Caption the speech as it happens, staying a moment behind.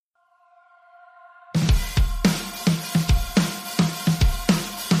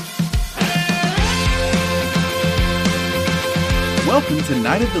Welcome to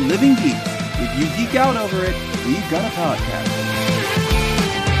Night of the Living Geeks. If you geek out over it, we've got a podcast.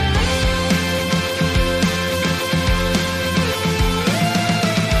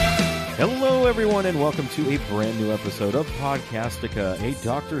 Hello, everyone, and welcome to a brand new episode of Podcastica, a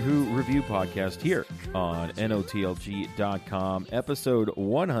Doctor Who review podcast here on NOTLG.com, episode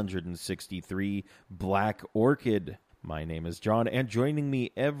 163, Black Orchid. My name is John, and joining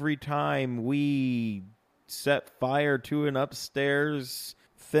me every time we set fire to an upstairs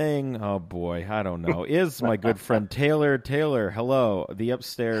thing, oh boy, I don't know, is my good friend Taylor. Taylor, hello. The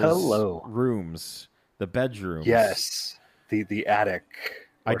upstairs rooms, the bedrooms. Yes, the attic.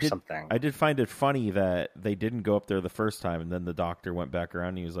 Something. I did find it funny that they didn't go up there the first time, and then the doctor went back around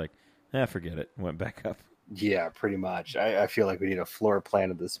and he was like, forget it. Went back up. Yeah, pretty much. I feel like we need a floor plan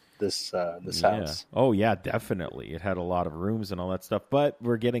of this house. Oh, yeah, definitely. It had a lot of rooms and all that stuff, but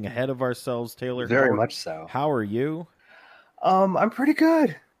we're getting ahead of ourselves, Taylor. Very much so. How are you? I'm pretty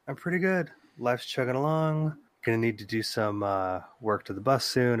good. Life's chugging along. Gonna need to do some work to the bus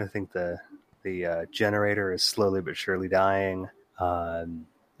soon. I think the generator is slowly but surely dying.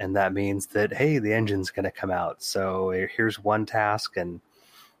 And that means that, hey, the engine's going to come out. So here's one task, and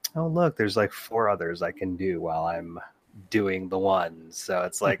oh, look, there's like 4 others I can do while I'm doing the one. So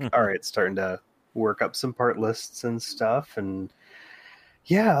it's like, all right, starting to work up some part lists and stuff. And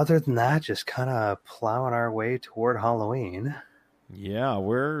yeah, other than that, just kind of plowing our way toward Halloween. Yeah,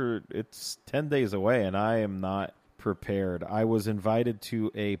 it's 10 days away, and I am not prepared. I was invited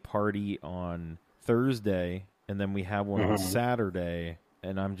to a party on Thursday, and then we have one on Saturday,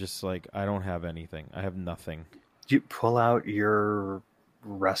 and I'm just like, I don't have anything. I have nothing. You pull out your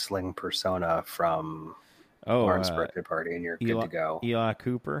wrestling persona from Lauren's birthday party, and you're good to go. Eli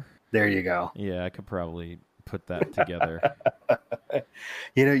Cooper? There you go. Yeah, I could probably put that together.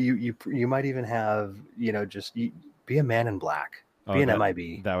 You might even have, just be a Man in Black. Be an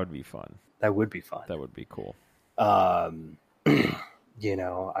MIB. That would be fun. That would be fun. That would be cool. I'm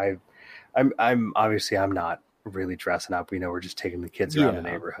obviously I'm not really dressing up. We're just taking the kids around the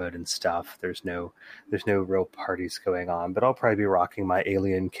neighborhood and stuff. There's no real parties going on, but I'll probably be rocking my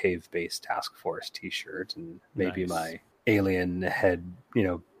Alien Cave Base Task Force t-shirt and maybe my alien head,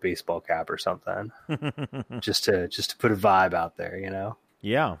 baseball cap or something. just to put a vibe out there,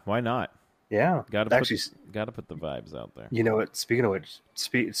 Yeah, why not? Yeah. Gotta put the vibes out there. You know what? Speaking of which,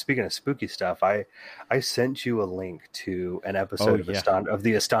 speaking of spooky stuff, I sent you a link to an episode of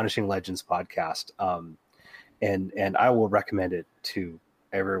the Astonishing Legends podcast. And I will recommend it to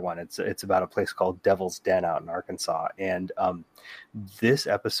everyone. It's about a place called Devil's Den out in Arkansas. And this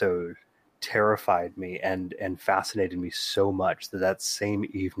episode terrified me and fascinated me so much that same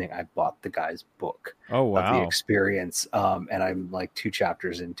evening I bought the guy's book of the experience. And I'm like 2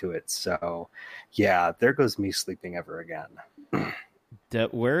 chapters into it. So yeah, there goes me sleeping ever again.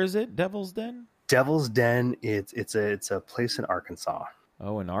 Where is it? Devil's Den? Devil's Den. It's a place in Arkansas.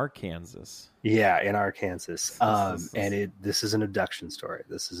 Oh, in Arkansas. Yeah, in Arkansas. And this is an abduction story.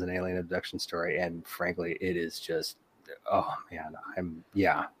 This is an alien abduction story. And frankly, it is just, oh man,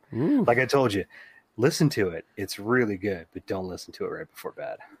 Ooh. Like I told you, listen to it. It's really good, but don't listen to it right before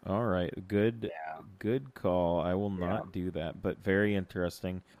bed. All right. Good call. I will not do that, but very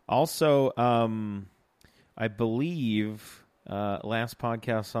interesting. Also, I believe last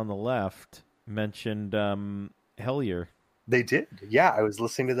podcast on the left mentioned Hellier. They did. Yeah, I was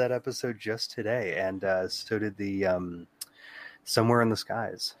listening to that episode just today, and so did the Somewhere in the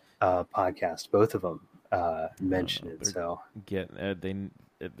Skies podcast. Both of them mentioned it. So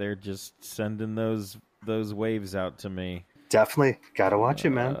they're just sending those waves out to me. Definitely gotta watch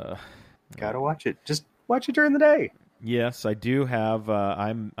it, man. Gotta watch it. Just watch it during the day. Yes, I do have.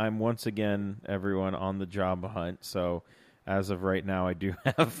 I'm once again, everyone, on the job hunt. So as of right now, I do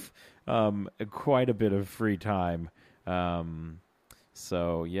have quite a bit of free time.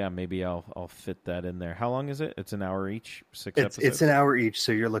 So yeah, maybe I'll fit that in there. How long is it? It's an hour each, 6 episodes? It's an hour each,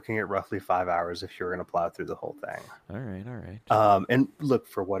 so you're looking at roughly 5 hours if you're going to plow through the whole thing. All right. And look,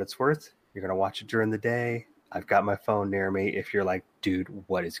 for what it's worth, you're going to watch it during the day. I've got my phone near me. If you're like, dude,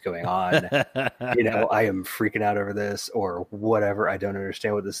 what is going on? I am freaking out over this or whatever. I don't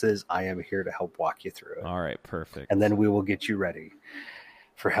understand what this is. I am here to help walk you through it. All right, perfect. And then we will get you ready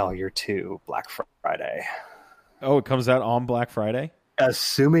for Hellier 2 Black Friday. Oh, it comes out on Black Friday?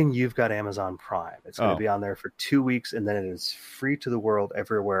 Assuming you've got Amazon Prime. It's going to be on there for 2 weeks, and then it is free to the world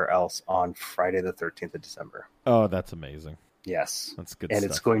everywhere else on Friday the 13th of December. Oh, that's amazing. Yes. That's good and stuff.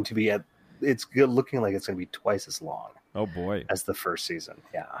 It's going to be it's looking like it's going to be twice as long. Oh, boy. As the first season,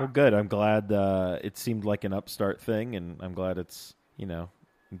 yeah. Well, good. I'm glad it seemed like an upstart thing, and I'm glad it's,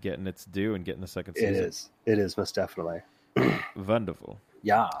 getting its due and getting the second season. It is, most definitely. Wonderful.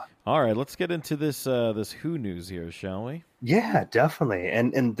 Yeah. All right, let's get into this this Who news here, shall we? Yeah, definitely.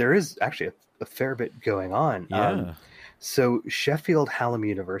 And there is actually a fair bit going on. Yeah. So Sheffield Hallam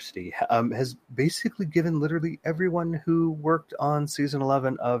University has basically given literally everyone who worked on season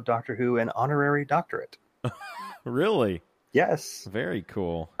 11 of Doctor Who an honorary doctorate. Really? Yes. Very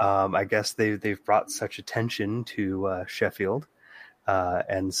cool. I guess they've brought such attention to Sheffield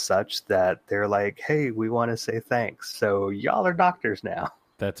and such that they're like, hey, we want to say thanks. So y'all are doctors now.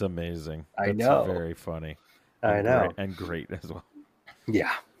 That's amazing. I That's know. Very funny. I know. And great as well.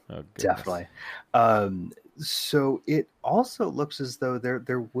 Yeah, Oh, definitely. So it also looks as though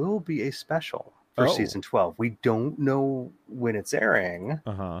there will be a special for season 12. We don't know when it's airing.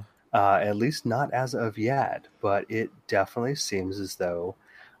 Uh-huh. At least not as of yet, but it definitely seems as though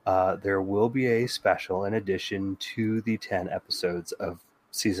there will be a special in addition to the 10 episodes of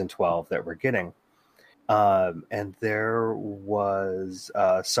season 12 that we're getting. And there was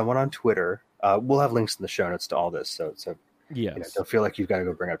someone on Twitter. We'll have links in the show notes to all this, so Yes. don't feel like you've got to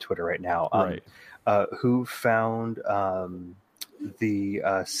go bring up Twitter right now. Right. Who found the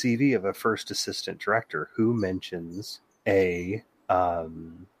CV of a first assistant director who mentions a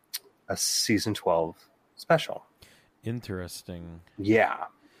season 12 special. Interesting. Yeah.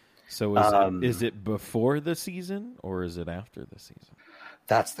 So is it before the season or is it after the season?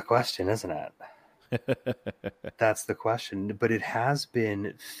 That's the question, isn't it? That's the question. But it has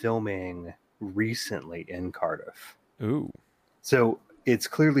been filming recently in Cardiff. Ooh. So it's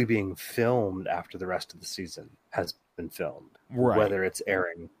clearly being filmed after the rest of the season has been filmed. Right. Whether it's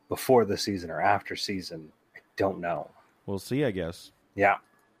airing before the season or after season, I don't know. We'll see, I guess. Yeah,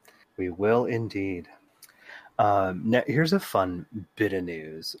 we will indeed. Now, here's a fun bit of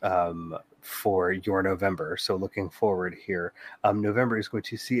news for your November. So looking forward here, November is going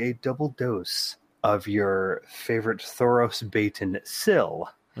to see a double dose of your favorite Thoros Baton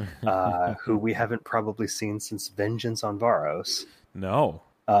Syl, who we haven't probably seen since Vengeance on Varos. No.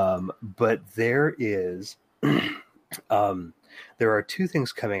 But there is, there are two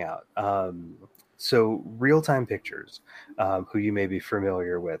things coming out. So Real Time Pictures, who you may be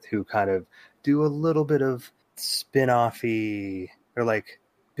familiar with, who kind of do a little bit of spin-offy, or like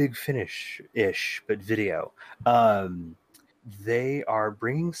Big Finish-ish, but video. They are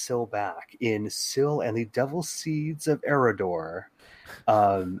bringing Syl back in Syl and the Devil Seeds of Eridor.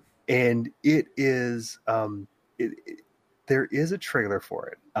 And it is, there is a trailer for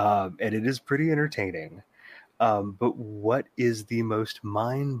it, and it is pretty entertaining. But what is the most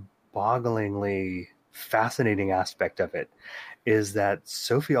mind-bogglingly fascinating aspect of it is that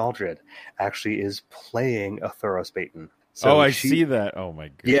Sophie Aldred actually is playing a Thoros Baton. So I see that. Oh my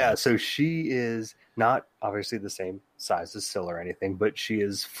goodness. Yeah, so she is not obviously the same size as Syl or anything, but she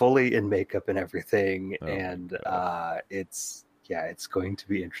is fully in makeup and everything, and it's going to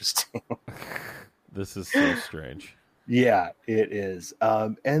be interesting. This is so strange. Yeah, it is.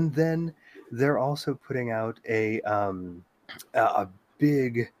 And then they're also putting out a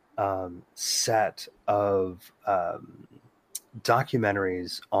big set of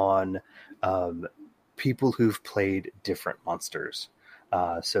documentaries on people who've played different monsters.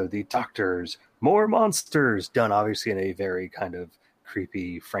 So the Doctors, More Monsters, done obviously in a very kind of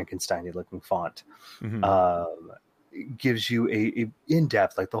creepy Frankenstein-y looking font. Mm-hmm. Gives you a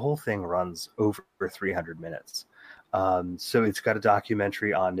in-depth, like the whole thing runs over 300 minutes. So it's got a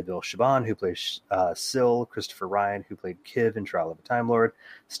documentary on Nabil Shaban, who plays Syl, Christopher Ryan, who played Kiv in Trial of a Time Lord,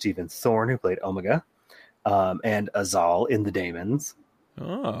 Stephen Thorne, who played Omega, and Azal in The Daemons.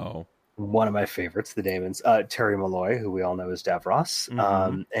 Oh. One of my favorites, The Daemons. Terry Malloy, who we all know as Davros,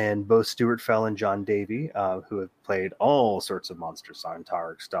 Mm-hmm. and both Stuart Fell and John Davey, who have played all sorts of monsters,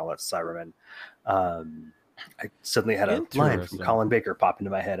 Sarntarg, Stalat, Cybermen. I suddenly had a line from Colin Baker pop into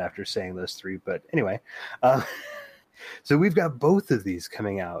my head after saying those three, but anyway. So we've got both of these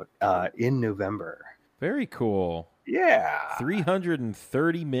coming out in November. Very cool. Yeah.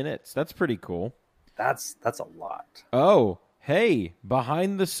 330 minutes. That's pretty cool. That's a lot. Oh, hey,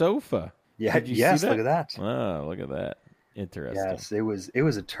 Behind the Sofa. Yeah, yes, look at that. Oh, look at that. Interesting. Yes, it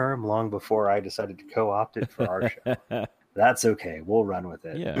was a term long before I decided to co-opt it for our show. That's okay. We'll run with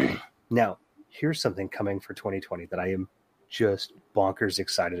it. Yeah. Now, here's something coming for 2020 that I am just bonkers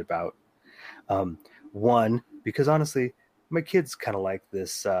excited about. One, because honestly, my kids kind of like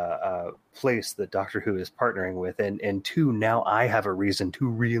this place that Doctor Who is partnering with, and two, now I have a reason to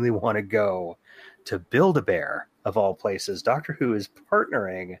really want to go to Build-A-Bear, of all places. Doctor Who is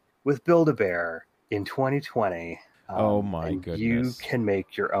partnering with Build-A-Bear in 2020. Oh my goodness. You can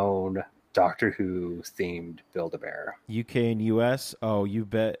make your own Doctor Who themed Build-A-Bear. UK and US. Oh, you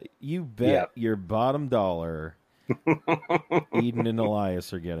bet Yep. your bottom dollar Eden and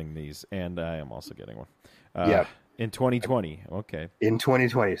Elias are getting these, and I am also getting one. Yeah. In 2020. Okay. In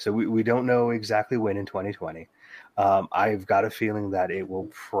 2020. So we don't know exactly when in 2020. I've got a feeling that it will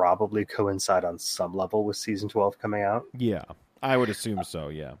probably coincide on some level with season 12 coming out. Yeah, I would assume so.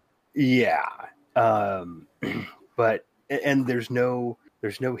 Yeah. Yeah. But and there's no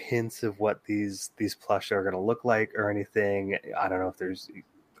hints of what these plush are going to look like or anything. I don't know if can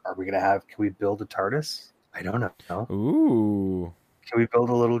we build a TARDIS? I don't know. Ooh. Can we build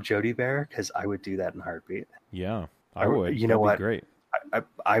a little Jody bear? Because I would do that in a heartbeat. Yeah, I would. You know That'd what? Be great.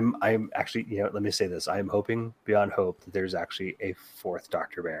 I'm actually, let me say this. I'm hoping beyond hope that there's actually a fourth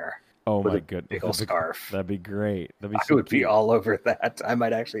Dr. Bear. Oh with my a goodness. big old scarf. That'd be great. That'd be I so would be cute. all over that. I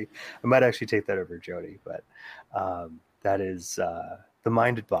might actually take that over Jody, but that is the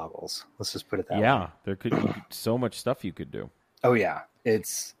mind it boggles. Let's just put it that way. Yeah, there could be so much stuff you could do. Oh yeah,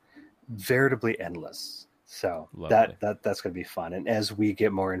 it's veritably endless. So Lovely. that's going to be fun. And as we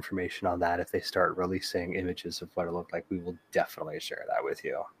get more information on that, if they start releasing images of what it looked like, we will definitely share that with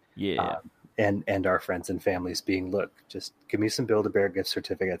you. Yeah. And our friends and families being, look, just give me some Build-A-Bear gift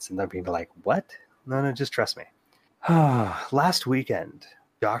certificates, and they're being like, what? No, just trust me. Last weekend,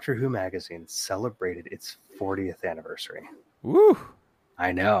 Doctor Who magazine celebrated its 40th anniversary. Woo!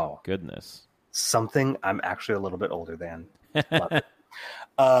 I know. Goodness. Something I'm actually a little bit older than. Love it.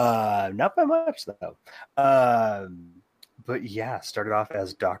 Not by much though. But yeah, started off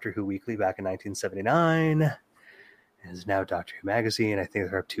as Doctor Who Weekly back in 1979. Is now Doctor Who Magazine. I think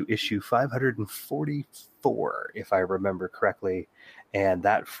they're up to issue 544, if I remember correctly. And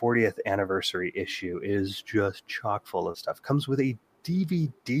that 40th anniversary issue is just chock full of stuff. Comes with a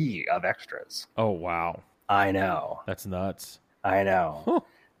DVD of extras. Oh wow, I know. that's nuts. I know. Huh.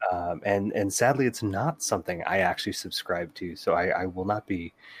 And sadly, it's not something I actually subscribe to, so I will not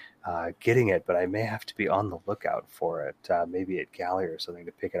be getting it, but I may have to be on the lookout for it, maybe at Galley or something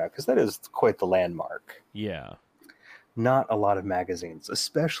to pick it up, because that is quite the landmark. Yeah. Not a lot of magazines,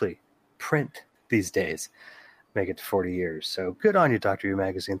 especially print these days, make it to 40 years. So good on you, Doctor Who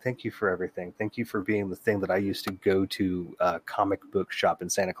Magazine. Thank you for everything. Thank you for being the thing that I used to go to a comic book shop in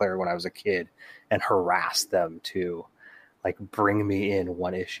Santa Clara when I was a kid and harass them to like bring me in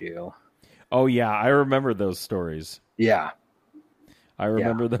one issue. Oh yeah, I remember those stories. Yeah. I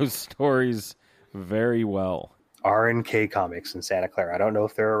remember those stories very well. R&K Comics in Santa Clara. I don't know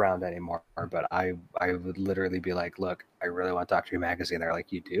if they're around anymore, but I would literally be like, look, I really want Doctor Who Magazine. They're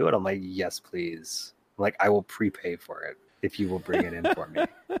like, you do? And I'm like, yes, please. I'm like, I will prepay for it if you will bring it in for me.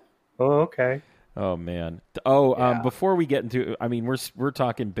 Oh, okay. Oh man. Oh, Yeah. before we get into, I mean, we're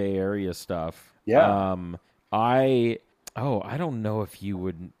talking Bay Area stuff. Yeah. I don't know if you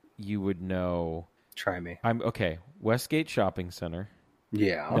would know. Try me. I'm okay. Westgate Shopping Center.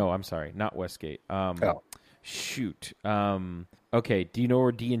 Yeah. No, I'm sorry, not Westgate. Oh. Shoot. Okay. Do you know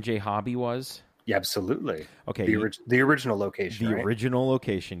where D&J Hobby was? Yeah, absolutely. Okay. The original location, The right? original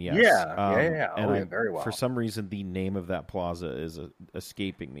location, yes. Yeah. And yeah, very well. For some reason, the name of that plaza is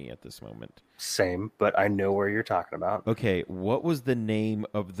escaping me at this moment. Same, but I know where you're talking about. Okay, what was the name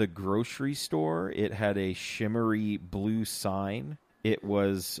of the grocery store? It had a shimmery blue sign. It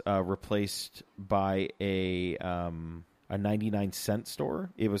was replaced by a 99-cent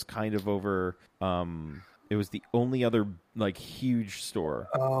store. It was kind of over. It was the only other like huge store.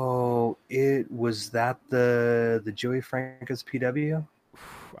 Oh, was that the Joey Franco's PW?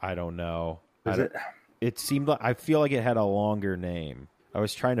 I don't know. Is it? It seemed like I feel like it had a longer name. I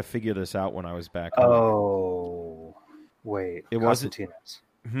was trying to figure this out when I was back home. Oh, wait. It wasn't- Cosentino's.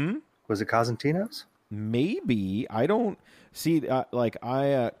 Hmm? Was it Cosentino's? Maybe. I don't see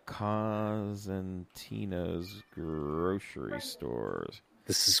Cosentino's grocery stores.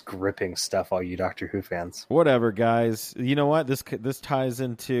 This is gripping stuff, all you Doctor Who fans. Whatever, guys. You know what? This ties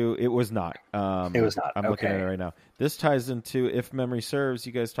into. It was not. It was not. I'm looking at Okay. it right now. This ties into, if memory serves,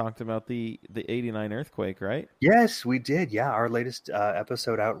 you guys talked about the 89 earthquake, right? Yes, we did. Yeah, our latest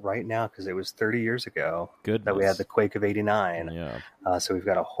episode out right now because it was 30 years ago Goodness. that we had the quake of 89. Yeah. So we've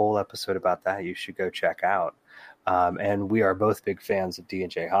got a whole episode about that you should go check out. And we are both big fans of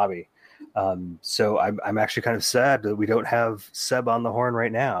D&J Hobby. So I'm actually kind of sad that we don't have Seb on the horn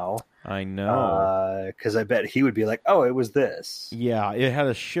right now. I know. Because I bet he would be like, oh, it was this. Yeah, it had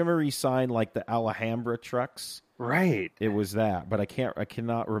a shimmery sign like the Alhambra trucks. Right. It was that, but I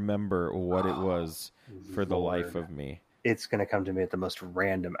cannot remember what it was for the life Lord. of me. It's going to come to me at the most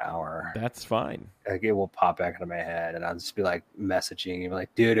random hour. That's fine. Like, it will pop back into my head, and I'll just be like messaging you,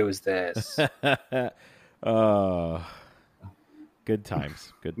 like, dude, it was this. Good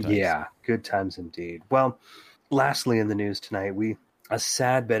times. Good times. Yeah, good times indeed. Well, lastly in the news tonight, a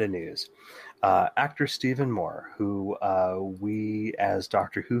sad bit of news. actor Stephen Moore, who we as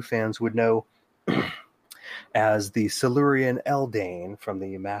Doctor Who fans would know as the Silurian Eldane from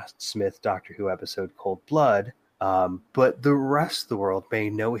the Matt Smith Doctor Who episode Cold Blood. But the rest of the world may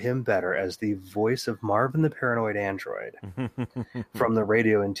know him better as the voice of Marvin the Paranoid Android from the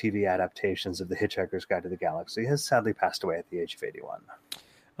radio and TV adaptations of The Hitchhiker's Guide to the Galaxy. He has sadly passed away at the age of 81.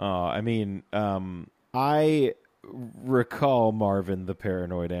 I recall Marvin the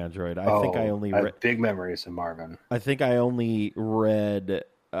Paranoid Android. I think I have big memories of Marvin. I think I only read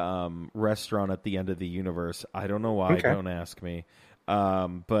Restaurant at the End of the Universe. I don't know why. Okay. Don't ask me.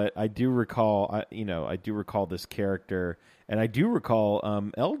 But I do recall, I do recall this character, and I do recall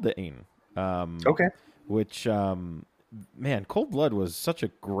Eldane. Okay. Which, man, Cold Blood was such a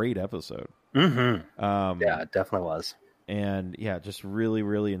great episode. Mm-hmm. Yeah, it definitely was. And yeah, just really,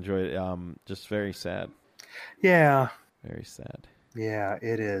 really enjoyed it. Just very sad. Yeah. Very sad. Yeah,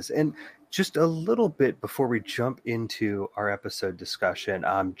 it is. And just a little bit before we jump into our episode discussion,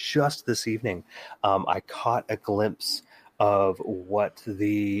 just this evening, I caught a glimpse of what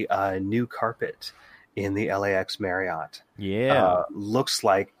the new carpet in the LAX Marriott looks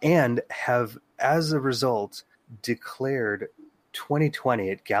like, and have, as a result, declared 2020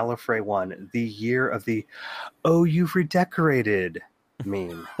 at Gallifrey 1 the year of the "Oh, you've redecorated"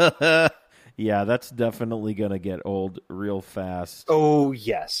 meme. Yeah, that's definitely going to get old real fast. Oh,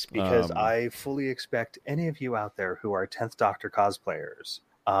 yes, because I fully expect any of you out there who are 10th Doctor cosplayers,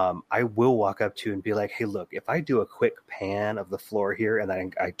 I will walk up to you and be like, hey, look, if I do a quick pan of the floor here and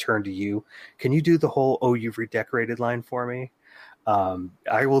then I turn to you, can you do the whole "Oh, you've redecorated" line for me?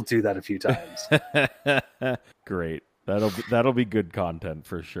 I will do that a few times. Great. That'll be good content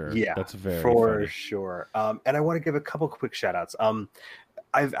for sure. Yeah, that's very for funny. sure. And I want to give a couple quick shout outs.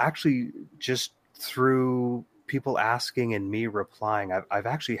 I've actually, just through people asking and me replying, I've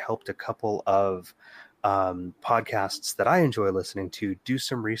actually helped a couple of podcasts that I enjoy listening to do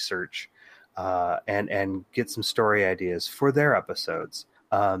some research and get some story ideas for their episodes.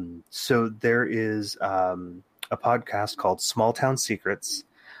 So there is a podcast called Small Town Secrets.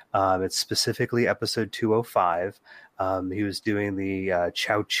 It's specifically episode 205. He was doing the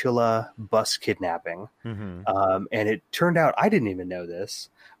Chowchilla bus kidnapping. Mm-hmm. And it turned out, I didn't even know this,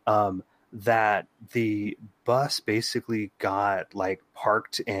 that the bus basically got like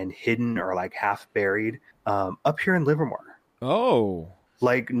parked and hidden or like half buried up here in Livermore. Oh.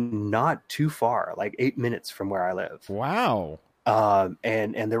 Like not too far, like 8 minutes from where I live. Wow.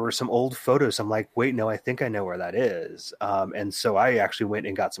 And there were some old photos. I'm like, wait, no, I think I know where that is. And so I actually went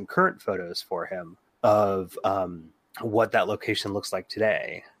and got some current photos for him of what that location looks like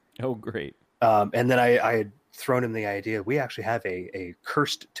today. Oh, great. And then I had thrown him the idea. We actually have a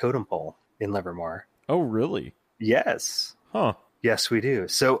cursed totem pole in Livermore. Oh, really? Yes. Huh. Yes, we do.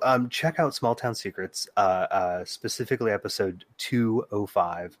 So check out Small Town Secrets, specifically episode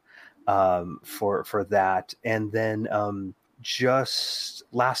 205 for that. And then just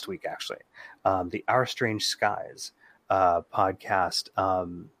last week, actually, the Our Strange Skies podcast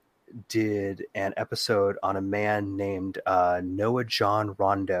did an episode on a man named Noah John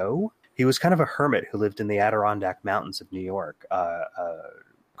Rondeau. He was kind of a hermit who lived in the Adirondack Mountains of New York.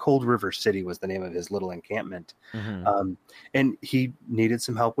 Cold River City was the name of his little encampment. Mm-hmm. And he needed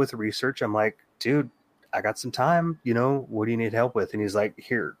some help with research. I'm like, dude, I got some time. You know, what do you need help with? And he's like,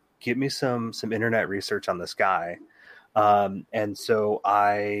 here, give me some internet research on this guy. And so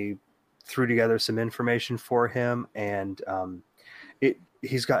I threw together some information for him, and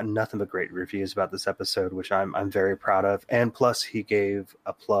he's gotten nothing but great reviews about this episode, which I'm very proud of. And plus, he gave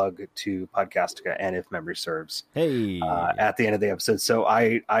a plug to Podcastica and If Memory Serves at the end of the episode. So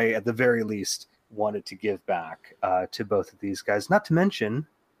I at the very least wanted to give back to both of these guys. Not to mention,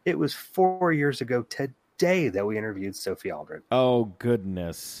 it was 4 years ago today that we interviewed Sophie Aldred. Oh,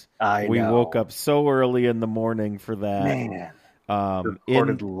 goodness. We woke up so early in the morning for that. Man.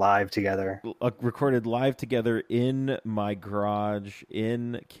 Recorded live together in my garage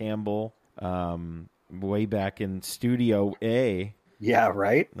in Campbell, way back in Studio A. Yeah,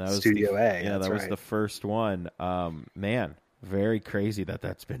 right? Studio A. Yeah, that was the first one. Man, very crazy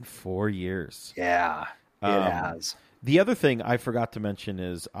that's been 4 years. Yeah, it has. The other thing I forgot to mention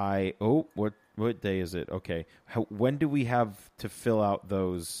is what day is it? Okay. When do we have to fill out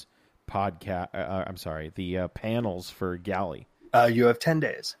those the panels for Galley? You have 10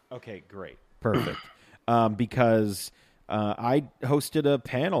 days. Okay, great. Perfect. Because I hosted a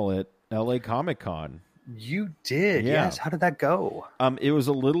panel at LA Comic-Con. You did? Yeah. Yes. How did that go? It was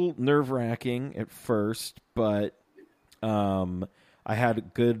a little nerve-wracking at first, but I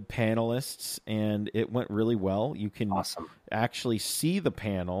had good panelists, and it went really well. You can Awesome. actually see the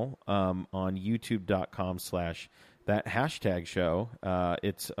panel on youtube.com/that hashtag show.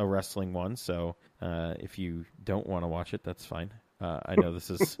 It's a wrestling one, so if you don't want to watch it, that's fine. I know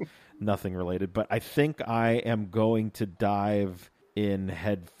this is nothing related, but I think I am going to dive in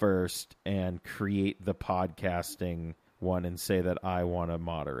head first and create the podcasting one and say that I want to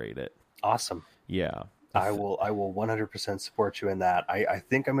moderate it. Awesome. Yeah. I will 100% support you in that. I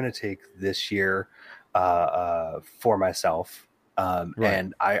think I'm going to take this year for myself. Right.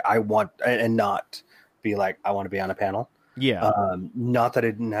 And I want, and not be like, I want to be on a panel. Yeah. Not that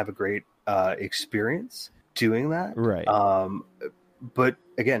I didn't have a great experience doing that. Right. But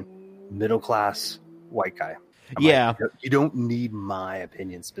again, middle class white guy. Yeah. You don't need my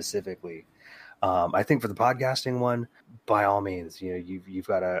opinion specifically. I think for the podcasting one, by all means, you've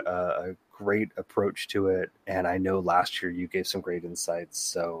got a great approach to it, and I know last year you gave some great insights.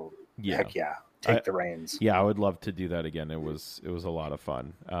 So Yeah. heck yeah, take the reins. Yeah, I would love to do that again. It was a lot of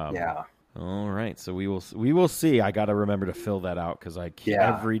fun. Yeah. All right, so we will see. I got to remember to fill that out because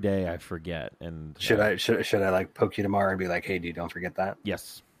every day I forget. And should I like poke you tomorrow and be like, hey, dude, don't forget that?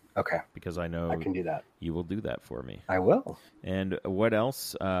 Yes. Okay. Because I know I can do that. You will do that for me. I will. And what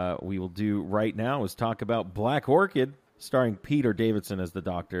else we will do right now is talk about Black Orchid, starring Peter Davidson as the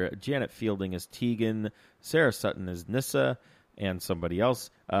Doctor, Janet Fielding as Tegan, Sarah Sutton as Nyssa, and somebody else,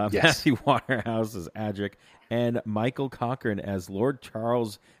 Yes. Matthew Waterhouse as Adric, and Michael Cochran as Lord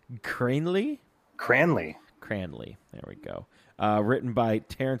Charles Cranley. Cranley. There we go. Written by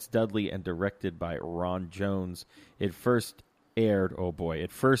Terrence Dudley and directed by Ron Jones. It first aired on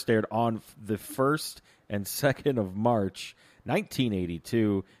the 1st and 2nd of March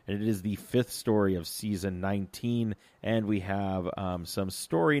 1982, and it is the 5th story of season 19, and we have some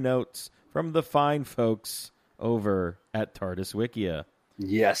story notes from the fine folks over at TARDIS Wikia.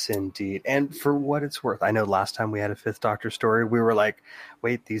 Yes, indeed. And for what it's worth, I know last time we had a 5th Doctor story, we were like,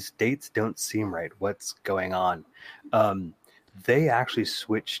 wait, these dates don't seem right. What's going on? They actually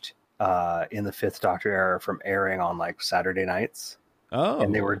switched in the 5th Doctor era from airing on like Saturday nights. Oh.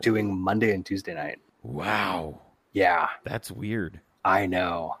 And they were doing Monday and Tuesday night. Wow. Yeah. That's weird. I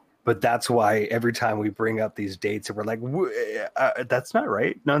know. But that's why every time we bring up these dates and we're like, that's not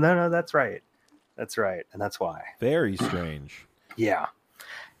right. No, that's right. That's right. And that's why. Very strange. Yeah.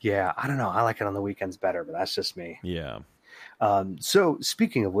 Yeah. I don't know. I like it on the weekends better, but that's just me. Yeah. So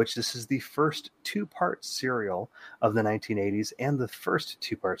speaking of which, this is the first 2-part serial of the 1980s and the first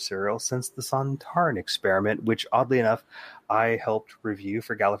 2-part serial since the Sontaran experiment, which oddly enough, I helped review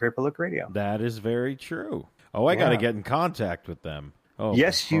for Gallifrey Public Radio. That is very true. Oh, I got to get in contact with them. Oh,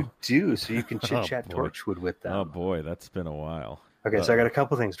 yes, you do. So you can chit-chat Torchwood with them. Oh, boy. That's been a while. Okay, so I got a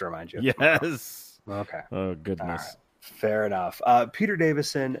couple things to remind you. Yes. Okay. Oh, goodness. Right. Fair enough. Peter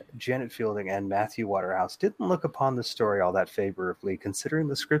Davison, Janet Fielding, and Matthew Waterhouse didn't look upon the story all that favorably, considering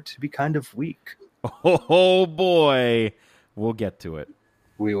the script to be kind of weak. Oh, boy. We'll get to it.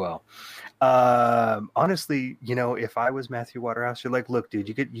 We will. Honestly, if I was Matthew Waterhouse, you're like, look, dude,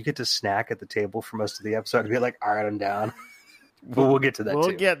 you get to snack at the table for most of the episode and be like, all right, I'm down. But we'll get to that,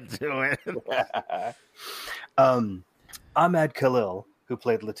 We'll get to it. Ahmad Khalil, who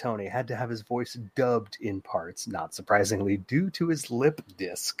played Latoni, had to have his voice dubbed in parts, not surprisingly, due to his lip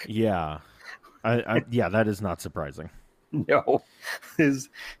disc. Yeah. Yeah, that is not surprising. No. His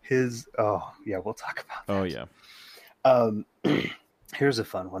oh, yeah, we'll talk about that. Oh, yeah. Here's a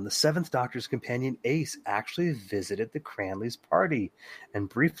fun one. The 7th Doctor's companion Ace actually visited the Cranleys' party and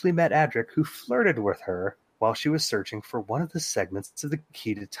briefly met Adric, who flirted with her while she was searching for one of the segments of the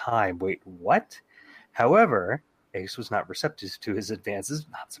Key to Time. Wait, what? However, Ace was not receptive to his advances,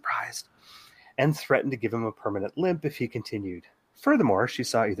 not surprised, and threatened to give him a permanent limp if he continued. Furthermore, she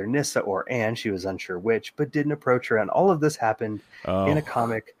saw either Nyssa or Anne, she was unsure which, but didn't approach her, and all of this happened in a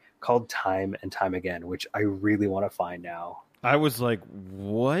comic called Time and Time Again, which I really want to find now. I was like,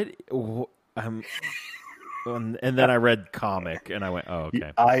 what? And then I read comic, and I went, oh,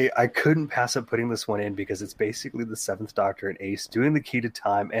 okay. I couldn't pass up putting this one in because it's basically the 7th Doctor and Ace doing the Key to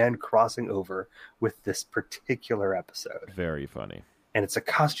Time and crossing over with this particular episode. Very funny. And it's a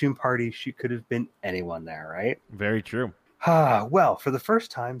costume party. She could have been anyone there, right? Very true. Well, for the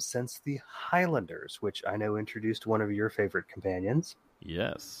first time since the Highlanders, which I know introduced one of your favorite companions.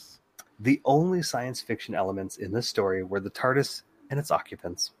 Yes. The only science fiction elements in this story were the TARDIS and its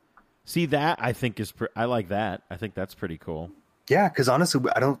occupants. See, that I think is I like that. I think that's pretty cool. Yeah, because honestly,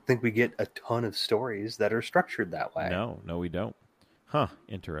 I don't think we get a ton of stories that are structured that way. No, we don't. Huh,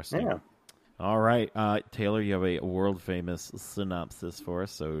 interesting. Yeah. All right, Taylor, you have a world-famous synopsis for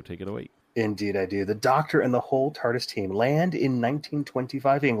us, so take it away. Indeed, I do. The Doctor and the whole TARDIS team land in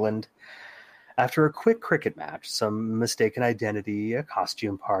 1925 England. After a quick cricket match, some mistaken identity, a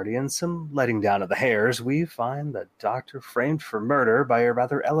costume party, and some letting down of the hairs, we find the Doctor framed for murder by a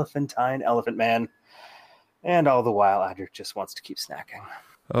rather elephantine elephant man. And all the while, Adric just wants to keep snacking.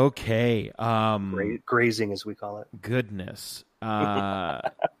 Okay. Grazing, as we call it. Goodness.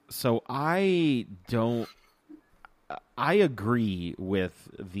 So I agree with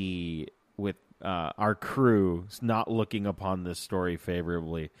our crew not looking upon this story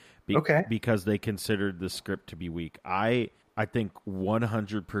favorably because they considered the script to be weak. I think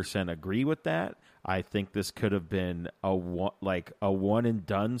 100% agree with that. I think this could have been a one and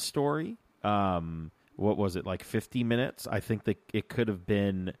done story. What was it, like 50 minutes? I think that it could have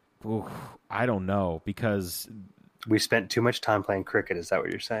been, I don't know, because we spent too much time playing cricket. Is that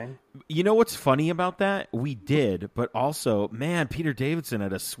what you're saying? You know what's funny about that? We did, but also, man, Peter Davidson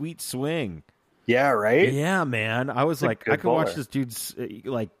had a sweet swing. Yeah, right? Yeah, man. I was like, I could watch this dude's,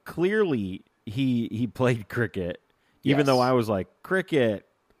 like, clearly he played cricket, even though I was like, cricket,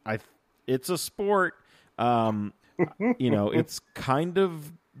 it's a sport. It's kind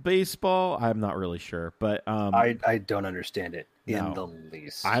of baseball. I'm not really sure, but I don't understand it in the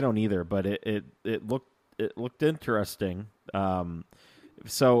least. I don't either, but it looked interesting.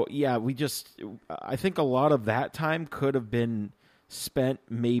 So yeah, I think a lot of that time could have been spent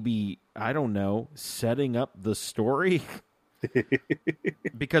maybe, I don't know, setting up the story.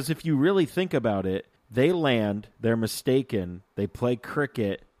 Because if you really think about it, they land, they're mistaken, they play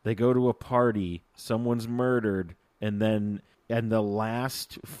cricket, they go to a party, someone's murdered, and the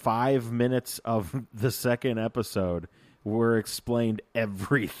last 5 minutes of the second episode were explained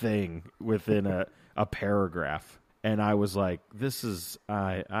everything within a paragraph. And I was like,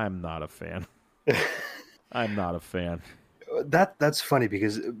 I'm not a fan. I'm not a fan. That's funny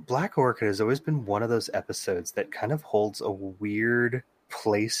because Black Orchid has always been one of those episodes that kind of holds a weird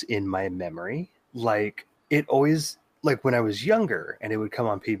place in my memory. Like, it always, like when I was younger and it would come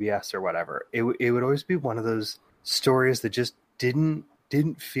on PBS or whatever, it would always be one of those stories that just didn't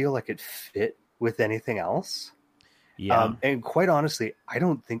feel like it fit with anything else. Yeah. And quite honestly, I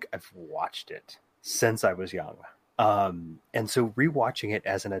don't think I've watched it since I was young. And so rewatching it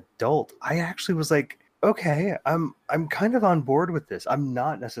as an adult, I actually was like, okay, I'm kind of on board with this. I'm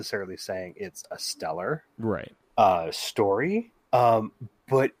not necessarily saying it's a stellar story,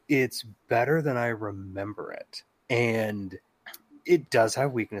 but it's better than I remember it. And it does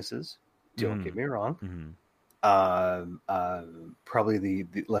have weaknesses. Don't get me wrong. Probably the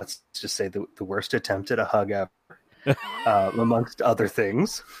let's just say the worst attempt at a hug ever. Amongst other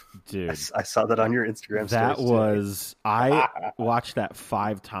things, dude, I saw that on your Instagram. That was I watched that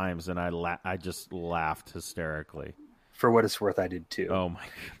 5 times and I just laughed hysterically. For what it's worth, I did too. Oh my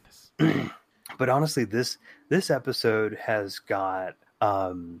goodness! But honestly, this episode has got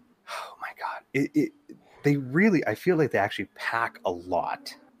oh my god! They really, I feel like they actually pack a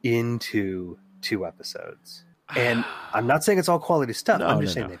lot into 2 episodes, and I'm not saying it's all quality stuff. I'm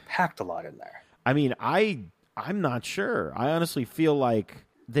just saying they packed a lot in there. I mean, I'm not sure. I honestly feel like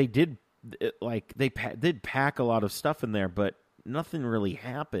they did pack a lot of stuff in there, but nothing really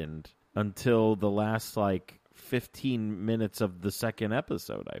happened until the last 15 minutes of the second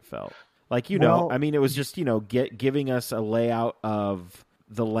episode. I felt like, I mean, it was just, giving us a layout of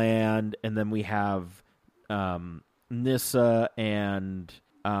the land, and then we have Nyssa and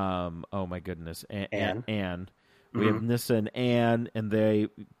oh my goodness, Anne. We have Nyssa and Anne, and they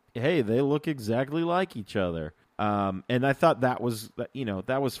look exactly like each other. And I thought that was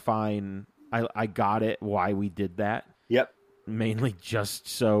fine. I got it why we did that. Yep. Mainly just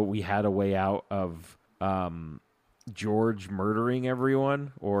so we had a way out of George murdering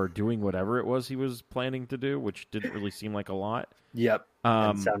everyone or doing whatever it was he was planning to do, which didn't really seem like a lot. Yep.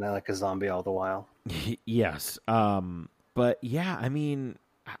 And sounded like a zombie all the while. Yes. But yeah, I mean,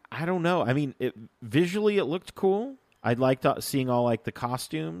 I don't know. I mean, visually it looked cool. I liked seeing all the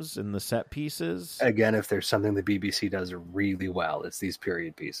costumes and the set pieces. Again, if there's something the BBC does really well, it's these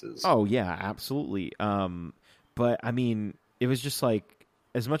period pieces. Oh yeah, absolutely. But I mean, it was just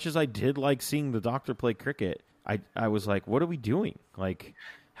as much as I did like seeing the Doctor play cricket, I was like, what are we doing?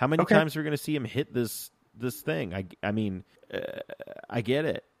 How many times are we going to see him hit this thing? I mean, I get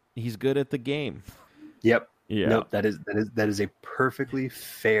it. He's good at the game. Yep. Yeah. Nope. That is a perfectly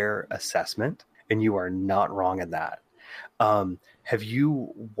fair assessment, and you are not wrong in that. Have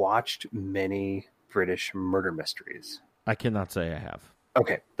you watched many British murder mysteries? I cannot say I have.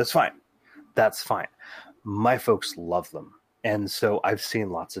 Okay, that's fine. That's fine. My folks love them. And so I've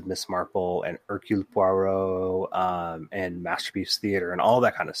seen lots of Miss Marple and Hercule Poirot and Masterpiece Theater and all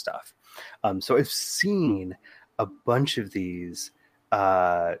that kind of stuff. So I've seen a bunch of these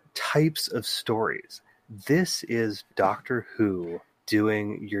types of stories. This is Doctor Who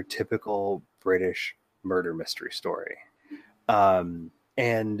doing your typical British murder mystery story.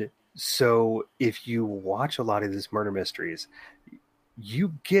 And so if you watch a lot of these murder mysteries,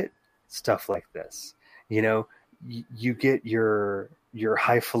 you get stuff like this. You know, you get your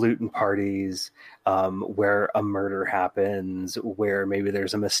highfalutin parties where a murder happens, where maybe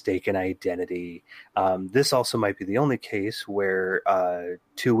there's a mistaken identity. This also might be the only case where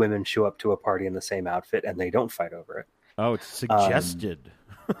two women show up to a party in the same outfit and they don't fight over it. Oh, it's suggested.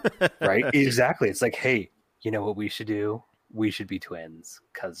 Right? Exactly. It's like, hey, you know what we should do? We should be twins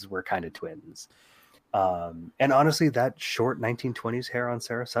because we're kind of twins. And honestly, that short 1920s hair on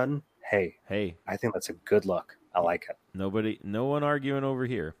Sarah Sutton, hey, I think that's a good look. I like it. No one arguing over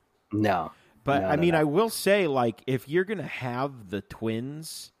here. No. But no, I mean, no. I will say, like, if you're going to have the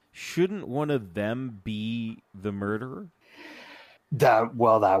twins, shouldn't one of them be the murderer? That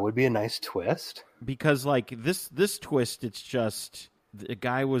would be a nice twist. Because, like, this twist, it's just the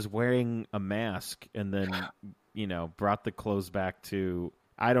guy was wearing a mask and then, you know, brought the clothes back to,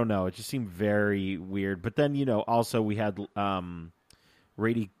 I don't know. It just seemed very weird. But then, you know, also we had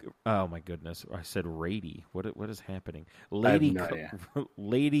Rady. Oh my goodness! I said Rady. What is happening? Lady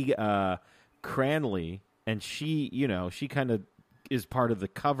Cranley, and she, you know, she kind of is part of the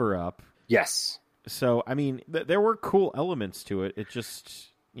cover up. Yes. So I mean, there were cool elements to it. It just,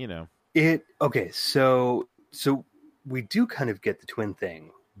 you know, okay. So we do kind of get the twin thing,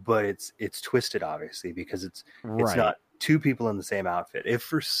 but it's twisted obviously because it's not two people in the same outfit. If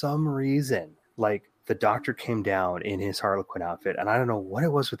for some reason, like, the Doctor came down in his Harlequin outfit, and I don't know what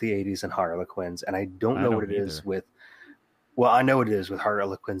it was with the 80s and Harlequins, and I don't know what it is with, well, I know what it is with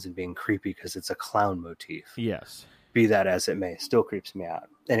Harlequins and being creepy because it's a clown motif. Yes. Be that as it may, still creeps me out.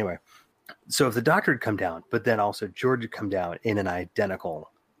 Anyway, so if the Doctor had come down, but then also George had come down in an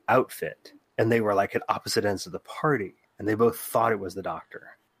identical outfit, and they were like at opposite ends of the party, and they both thought it was the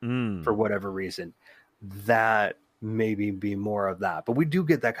Doctor for whatever reason, that maybe be more of that. But we do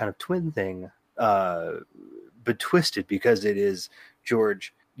get that kind of twin thing, but twisted because it is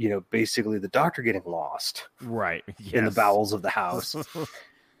George, you know, basically the Doctor getting lost in the bowels of the house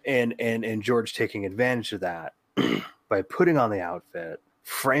and George taking advantage of that by putting on the outfit,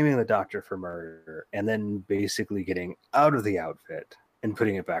 framing the Doctor for murder, and then basically getting out of the outfit and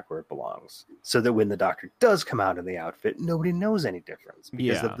putting it back where it belongs, so that when the Doctor does come out in the outfit, nobody knows any difference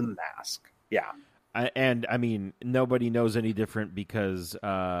because of the mask. Yeah. And I mean, nobody knows any different because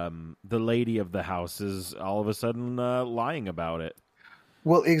the lady of the house is all of a sudden lying about it.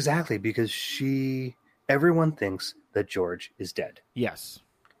 Well, exactly, because everyone thinks that George is dead. Yes.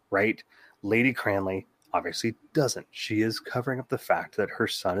 Right? Lady Cranley obviously doesn't. She is covering up the fact that her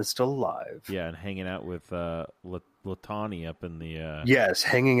son is still alive. Yeah, and hanging out with Latani up in the... Yes,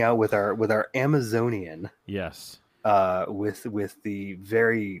 hanging out with our Amazonian. Yes. With the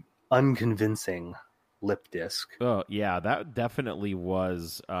very unconvincing lip disc. Oh yeah, that definitely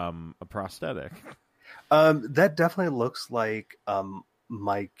was a prosthetic. That definitely looks like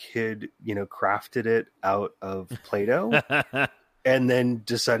my kid, you know, crafted it out of Play-Doh and then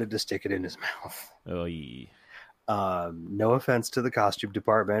decided to stick it in his mouth. Oh yeah. No offense to the costume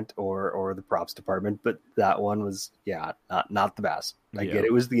department or the props department, but that one was not the best. I get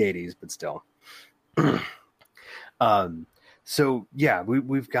it was the 80s, but still. So yeah,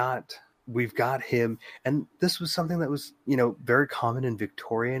 we've got him, and this was something that was, you know, very common in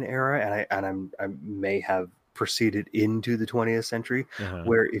Victorian era, and I may have proceeded into the 20th century,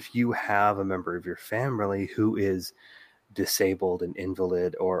 where if you have a member of your family who is disabled and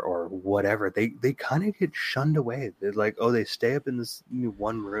invalid or whatever, they kind of get shunned away. They're like, oh, they stay up in this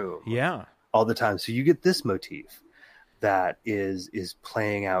one room all the time. So you get this motif that is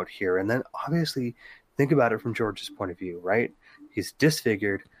playing out here, and then obviously think about it from George's point of view, right? He's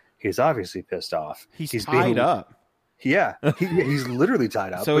disfigured. He's obviously pissed off. He's tied up. Yeah, he's literally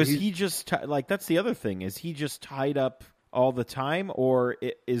tied up. So is he just like, that's the other thing? Is he just tied up all the time, or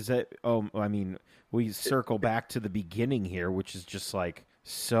is it? Oh, I mean, we circle back to the beginning here, which is just like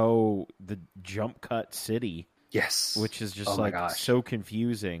the jump cut city. Yes, which is just so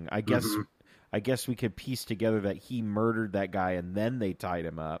confusing. I guess we could piece together that he murdered that guy and then they tied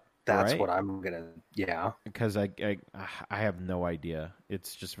him up. That's right? what I'm gonna. Yeah, because I have no idea.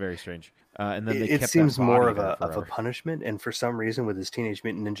 It's just very strange. And then it seems more of a punishment. And for some reason, with his Teenage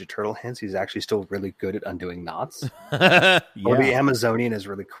Mutant Ninja Turtle hands, he's actually still really good at undoing knots. Or the Amazonian is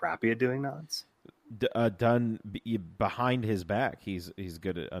really crappy at doing knots. done behind his back. He's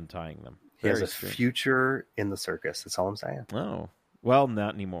good at untying them. He has Very a strange. future in the circus. That's all I'm saying. Oh, well,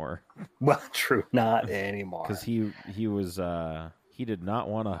 not anymore. Well, true, not anymore. Because he was he did not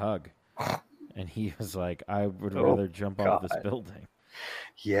want a hug, and he was like, I would rather jump off this building.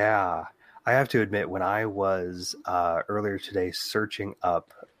 Yeah, I have to admit, when I was earlier today searching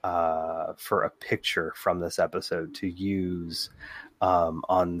up for a picture from this episode to use on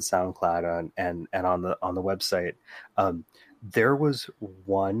SoundCloud and on the website, there was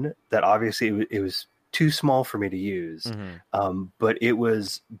one that obviously it was too small for me to use, but it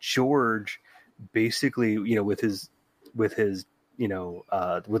was George basically, with his with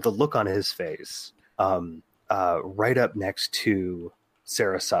the look on his face, right up next to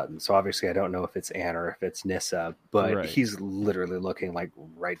Sarah Sutton. So obviously I don't know if it's Anne or if it's Nyssa, but Right. he's literally looking like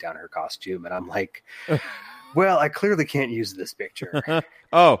right down her costume. And I'm like, well, I clearly can't use this picture,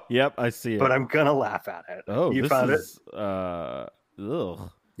 Oh, yep, I see it. but I'm going to laugh at it. Oh, you this found is, ugh.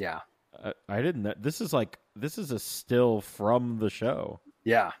 Yeah. I didn't know. This is a still from the show.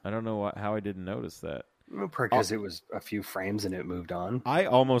 Yeah. I don't know how I didn't notice that. Because it was a few frames and it moved on. I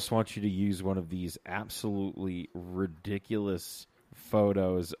almost want you to use one of these absolutely ridiculous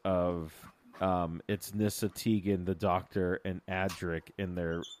photos of it's Nyssa Tegan, the Doctor, and Adric in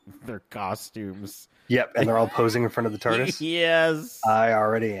their costumes. Yep. And they're all posing in front of the TARDIS. Yes. I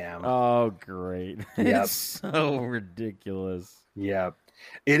already am. Oh, great. Yep. It's so ridiculous. Yeah,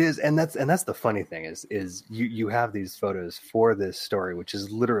 it is, and that's the funny thing is you have these photos for this story, which is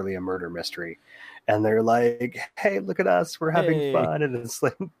literally a murder mystery, and they're like, hey, look at us, we're having Hey. fun, and it's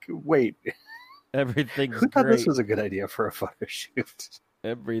like, wait, Everything's who thought great. this was a good idea for a photo shoot?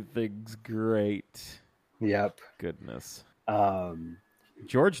 Everything's great. Yep. Goodness. Um,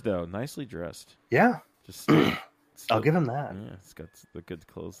 George, though, nicely dressed. yeah, Just I'll give him that. Yeah, he's got the good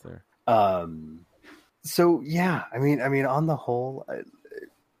clothes there. So yeah, I mean, on the whole,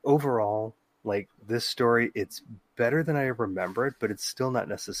 overall, like this story, it's better than I remember it, but it's still not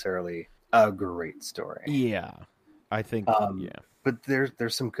necessarily a great story. Yeah, I think. Yeah. But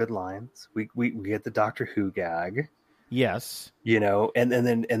there's some good lines. We get the Doctor Who gag, Yes. and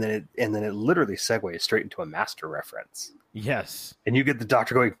then it literally segues straight into a Master reference, Yes. and you get the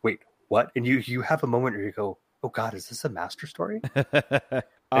Doctor going, wait, what? And you have a moment where you go, oh God, is this a Master story?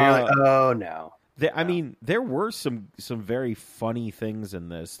 And you're like, oh no. I mean, there were some very funny things in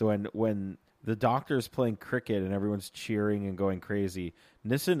this. When the Doctor's playing cricket and everyone's cheering and going crazy,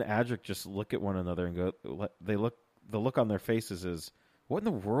 Nyssa and Adric just look at one another and go. The look on their faces is, what in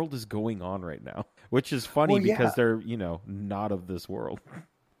the world is going on right now? Which is funny Well, yeah. because they're not of this world.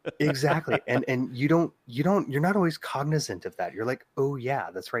 Exactly. And you're not always cognizant of that. You're like, oh yeah,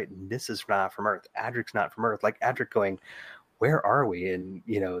 that's right. Nyssa's not from Earth. Adric's not from Earth. Like Adric going, where are we? And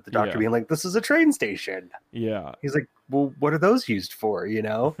the Doctor Yeah. being like, this is a train station. Yeah. He's like, well, what are those used for?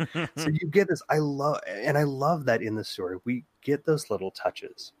 So you get this. I love that in the story. We get those little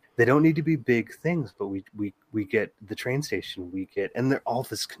touches. They don't need to be big things, but we get the train station. We get, and they're all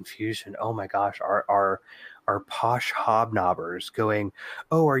this confusion. Oh my gosh, our posh hobnobbers going,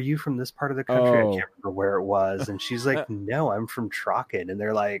 oh, are you from this part of the country? I Oh. can't remember where it was. And she's like, no, I'm from Trocken. And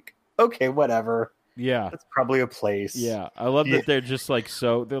they're like, okay, whatever. Yeah. That's probably a place. Yeah. I love Yeah. that they're just like,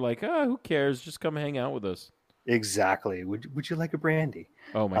 they're like, who cares? Just come hang out with us. Exactly. Would you like a brandy?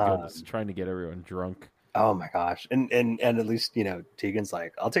 Oh my goodness. Trying to get everyone drunk. Oh my gosh. And at least, Tegan's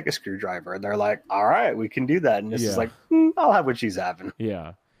like, I'll take a screwdriver. And they're like, all right, we can do that. And this is Yeah. like, I'll have what she's having.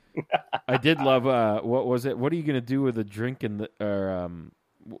 Yeah. I did love, what was it? What are you going to do with a drink in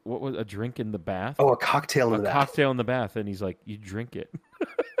what was a drink in the bath? Oh, a cocktail in a the bath. cocktail in the bath. And he's like, you drink it.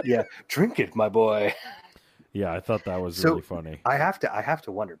 Yeah. Drink it, my boy. Yeah. I thought that was So- really funny. I have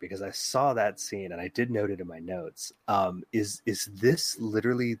to wonder, because I saw that scene and I did note it in my notes. Is this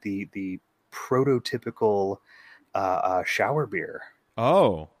literally the prototypical shower beer?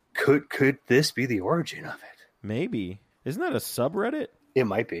 Oh, Could this be the origin of it? maybe. Isn't that a subreddit? It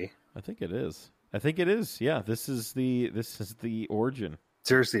might be. I think it is. Yeah. This is the origin.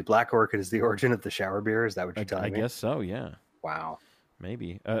 Seriously, Black Orchid is the origin of the shower beer? Is that what you're I telling me? guess so. Yeah. Wow.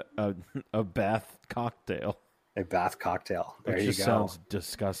 Maybe a bath cocktail. A bath cocktail. There Which you just go. sounds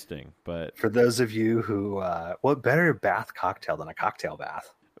disgusting, but For those of you who, what better bath cocktail than a cocktail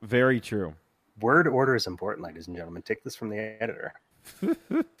bath? very true. Word order is important, ladies and gentlemen. Take this from the editor.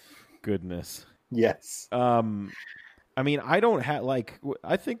 Goodness. Yes. I mean, I don't have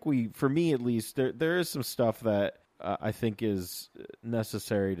I think for me at least, there is some stuff that I think is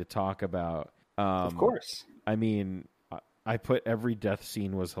necessary to talk about. Of course. I mean, I put every death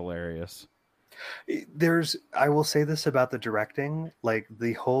scene was hilarious. I will say this about the directing, like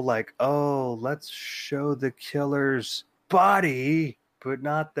the whole like, oh, let's show the killer's body but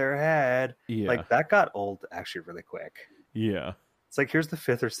not their head. Yeah. Like that got old actually really quick. Yeah. It's like here's the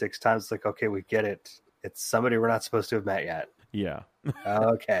fifth or sixth time. It's like, okay, we get it. It's somebody we're not supposed to have met yet. Yeah.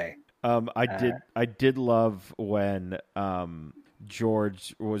 Okay. I did love when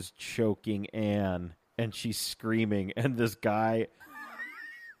George was choking Anne and she's screaming, and this guy,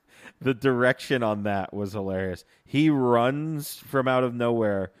 the direction on that was hilarious. He runs from out of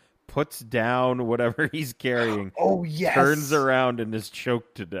nowhere, puts down whatever he's carrying, Oh yes. turns around and is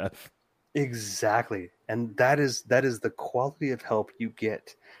choked to death. Exactly. And that is the quality of help you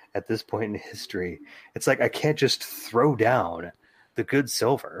get at this point in history. It's like I can't just throw down the good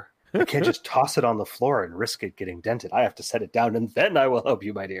silver. I can't just toss it on the floor and risk it getting dented. I have to set it down and then I will help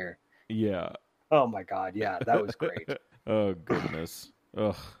you, my dear. Yeah. Oh my god, yeah, that was great. Oh goodness.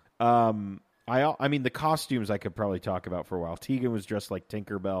 Ugh. I mean the costumes I could probably talk about for a while. Tegan was dressed like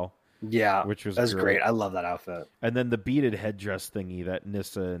Tinkerbell. Yeah, which was that's great. I love that outfit. And then the beaded headdress thingy that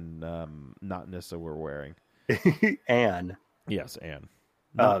Nyssa and not Nyssa were wearing. Anne. Yes, Anne.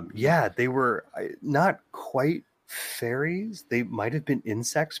 Yeah, they were not quite fairies. They might have been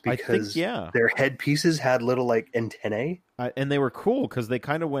insects because their headpieces had little like antennae. And they were cool because they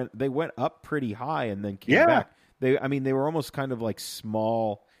kind of went up pretty high and then came back. They were almost kind of like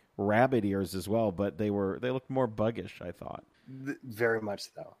small rabbit ears as well, but they looked more buggish, I thought. Very much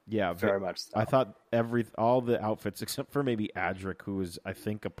so. Yeah, very much so. I thought all the outfits except for maybe Adric, who was I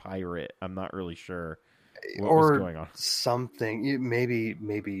think a pirate. I'm not really sure what was going on. Something,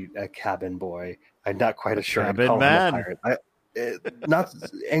 maybe a cabin boy. I'm not quite sure. Cabin man.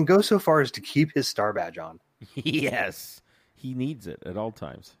 And go so far as to keep his star badge on. Yes, he needs it at all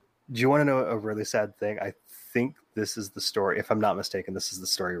times. Do you want to know a really sad thing? I think this is the story. If I'm not mistaken, this is the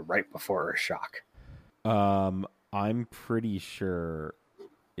story right before Shock. I'm pretty sure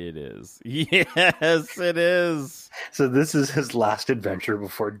it is. Yes, it is. So this is his last adventure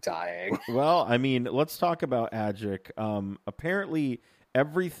before dying. Well, I mean, let's talk about Adric. Apparently,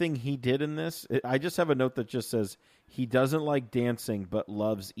 everything he did in this, I just have a note that just says he doesn't like dancing but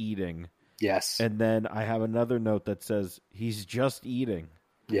loves eating. Yes. And then I have another note that says he's just eating.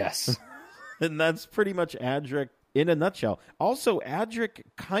 Yes. And that's pretty much Adric in a nutshell. Also, Adric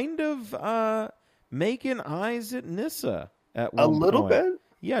kind of making eyes at Nyssa at one point. A little bit?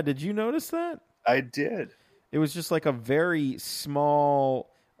 Yeah, did you notice that? I did. It was just like a very small,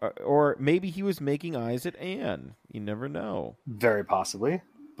 or maybe he was making eyes at Anne. You never know. Very possibly.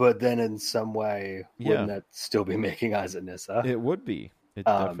 But then in some way, wouldn't that still be making eyes at Nyssa? It would be. It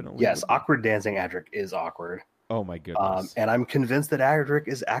definitely yes, would be. awkward dancing Adric is awkward. Oh my goodness. And I'm convinced that Adric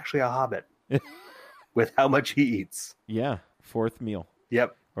is actually a hobbit with how much he eats. Yeah, fourth meal.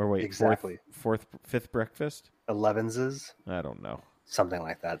 Yep. Or wait, exactly. Fifth breakfast? 11's? I don't know. Something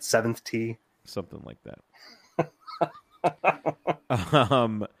like that. 7th tea? Something like that.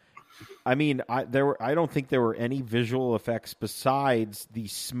 I mean, I don't think there were any visual effects besides the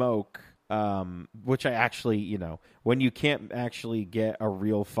smoke, which I actually, when you can't actually get a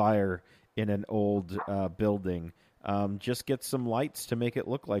real fire in an old building, just get some lights to make it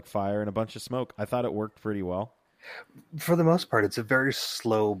look like fire and a bunch of smoke. I thought it worked pretty well. For the most part, it's a very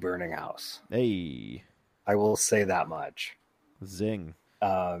slow burning house. Hey. I will say that much. Zing.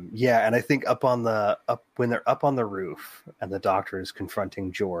 Yeah, and I think when they're up on the roof and the doctor is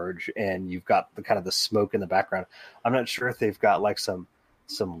confronting George and you've got the kind of the smoke in the background, I'm not sure if they've got like some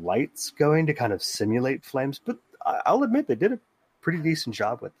lights going to kind of simulate flames, but I'll admit they did a pretty decent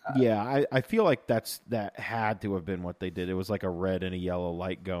job with that. Yeah, I feel like that had to have been what they did. It was like a red and a yellow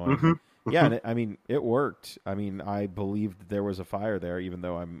light going. Mm-hmm. Yeah, and it worked. I mean, I believed there was a fire there, even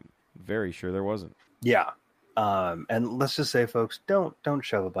though I'm very sure there wasn't. Yeah. And let's just say, folks, don't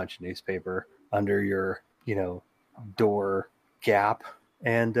shove a bunch of newspaper under your, door gap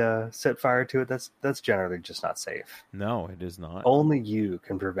and set fire to it. That's generally just not safe. No, it is not. Only you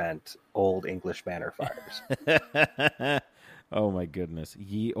can prevent old English manor fires. Oh my goodness.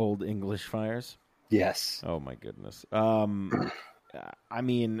 Ye old English fires? Yes. Oh my goodness. I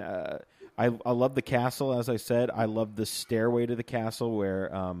mean, I love the castle, as I said. I love the stairway to the castle where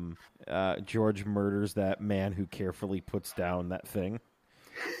George murders that man who carefully puts down that thing.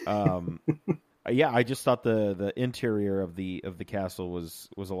 Yeah, I just thought the interior of the castle was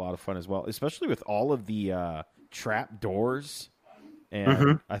a lot of fun as well, especially with all of the trap doors.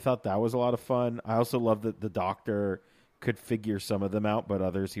 And I thought that was a lot of fun. I also love that the doctor could figure some of them out, but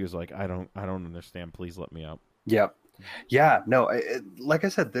others he was like, I don't understand. Please let me out. Yep. Yeah, no, like I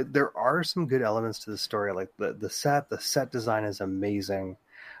said, there are some good elements to the story. Like the set design is amazing.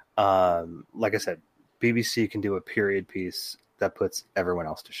 Like I said, BBC can do a period piece that puts everyone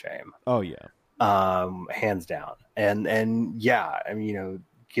else to shame. Oh yeah. Hands down. And yeah, I mean,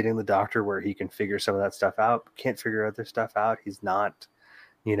 getting the Doctor where he can figure some of that stuff out, can't figure other stuff out. He's not,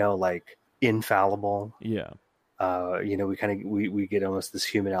 like infallible. Yeah. We get almost this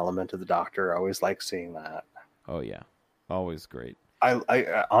human element of the Doctor. I always like seeing that. Oh yeah. Always great.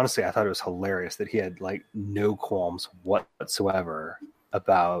 I honestly, I thought it was hilarious that he had like no qualms whatsoever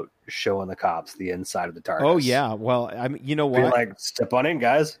about showing the cops the inside of the TARDIS. Oh yeah. Well, I mean, you know what? Being like, step on in,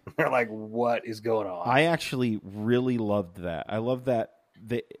 guys. They're like, what is going on? I actually really loved that. I love that.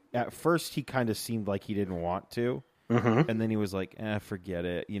 At first, he kind of seemed like he didn't want to, and then he was like, forget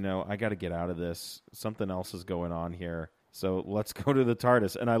it. I got to get out of this. Something else is going on here. So let's go to the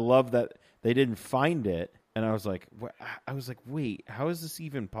TARDIS. And I love that they didn't find it. And I was like, wait, how is this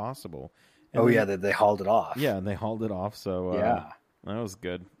even possible? And they hauled it off. Yeah, and they hauled it off. So that was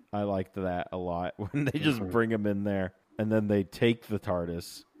good. I liked that a lot when they just bring him in there and then they take the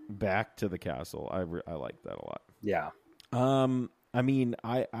TARDIS back to the castle. I liked that a lot. Yeah. I mean,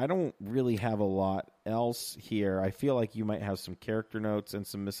 I don't really have a lot else here. I feel like you might have some character notes and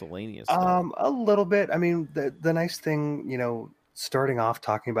some miscellaneous stuff. A little bit. I mean, the nice thing, starting off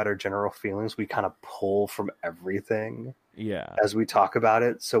talking about our general feelings, we kind of pull from everything. Yeah. As we talk about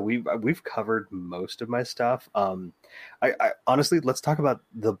it. So we've covered most of my stuff. I honestly, let's talk about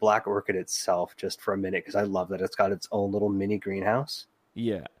the Black Orchid itself just for a minute, because I love that it's got its own little mini greenhouse.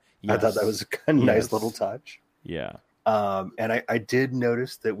 Yeah. Yes. I thought that was a nice little touch. Yeah. And I did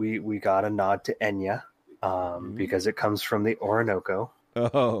notice that we got a nod to Enya, because it comes from the Orinoco.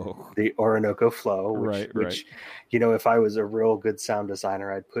 Oh, the Orinoco flow, which if I was a real good sound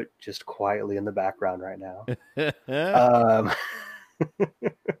designer, I'd put just quietly in the background right now.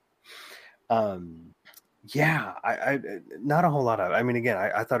 Yeah, I not a whole lot of. I mean, again,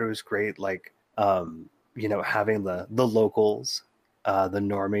 I thought it was great, like having the locals, the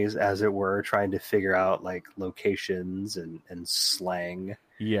normies, as it were, trying to figure out like locations and slang.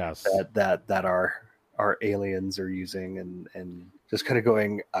 Yes, that our aliens are using, and just kind of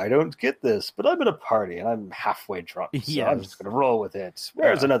going, I don't get this, but I'm at a party and I'm halfway drunk, so I'm just going to roll with it.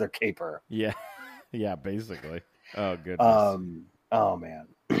 Where's another caper? Yeah, yeah, basically. Oh goodness. Oh man.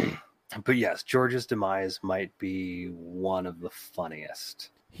 But yes, George's demise might be one of the funniest.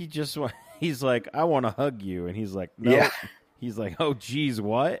 He's like, I want to hug you, and he's like, no. Yeah. He's like, oh geez,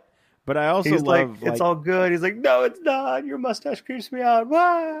 what? But I also he's love like, it's all good. He's like, no, it's not. Your mustache creeps me out.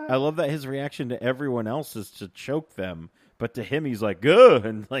 Why? I love that his reaction to everyone else is to choke them, but to him, he's like, good,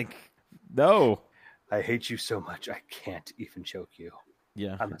 and like, no. I hate you so much, I can't even choke you.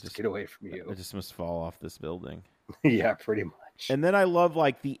 Yeah, I must get away from you. I just must fall off this building. Yeah, pretty much. And then I love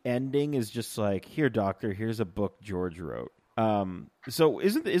like the ending is just like, here, Doctor, here's a book George wrote. So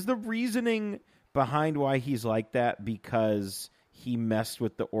is the reasoning behind why he's like that because he messed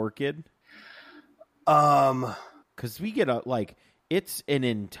with the orchid? Because we get it's an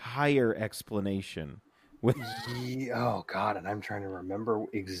entire explanation. Oh God, and I'm trying to remember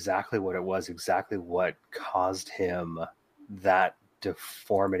exactly what it was, exactly what caused him that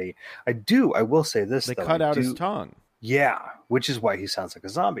deformity. I will say this, they cut out his tongue. Yeah, which is why he sounds like a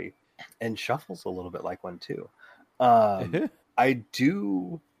zombie and shuffles a little bit like one too. I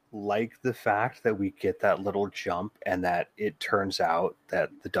do like the fact that we get that little jump and that it turns out that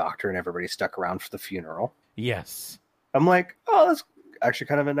the Doctor and everybody stuck around for the funeral. Yes. I'm like, oh, that's actually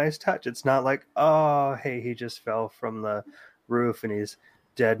kind of a nice touch. It's not like, oh, hey, he just fell from the roof and he's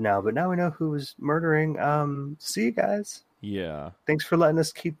dead now, but now we know who was murdering. See you guys. Yeah. Thanks for letting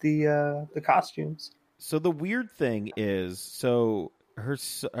us keep the costumes. So the weird thing is, so her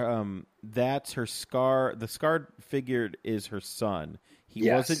that's her scar. The scarred figure is her son.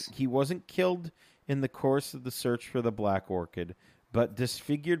 He wasn't killed in the course of the search for the Black Orchid, but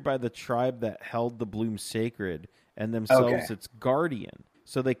disfigured by the tribe that held the bloom sacred and themselves its guardian.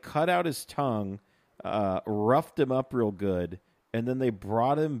 So they cut out his tongue, roughed him up real good, and then they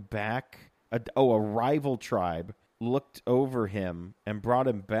brought him back. A rival tribe looked over him and brought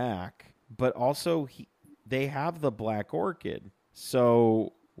him back, but also they have the Black Orchid.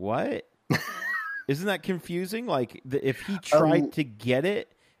 So what? Isn't that confusing? Like, if he tried to get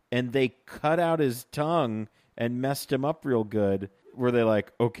it and they cut out his tongue and messed him up real good, were they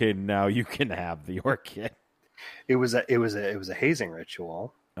like, okay, now you can have the orchid? It was a hazing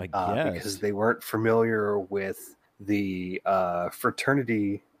ritual, I guess, because they weren't familiar with the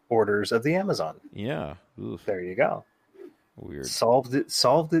fraternity orders of the Amazon. Yeah. Oof. There you go. Weird. Solved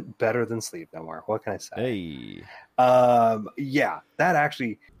it better than Sleep No More. What can I say? Hey. Yeah, that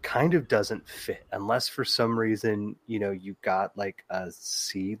actually kind of doesn't fit unless for some reason, you got like a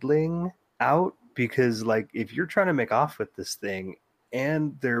seedling out, because like if you're trying to make off with this thing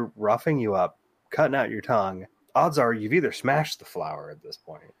and they're roughing you up, cutting out your tongue, odds are you've either smashed the flower at this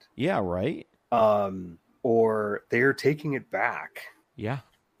point. Yeah, right? Or they're taking it back. Yeah,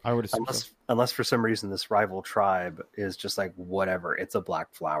 I would assume Unless for some reason this rival tribe is just like, whatever, it's a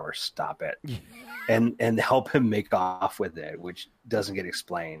black flower, stop it. and help him make off with it, which doesn't get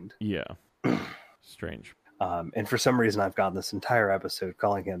explained. Yeah. Strange. And for some reason I've gotten this entire episode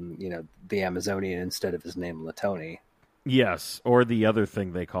calling him, the Amazonian instead of his name Latoni. Yes, or the other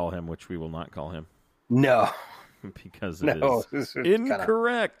thing they call him, which we will not call him. No. Because it is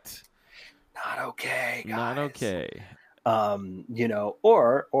incorrect. Not okay, guys. Not okay.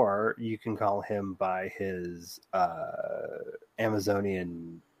 Or you can call him by his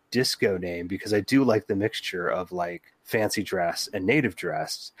Amazonian disco name, because I do like the mixture of like fancy dress and native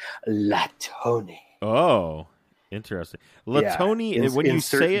dress. Latoni. Oh, interesting. Latoni, yeah, when you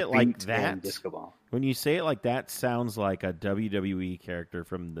say it like that, disco ball. When you say it like that, sounds like a WWE character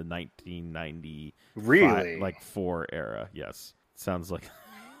from the 1990 4 era. Yes, sounds like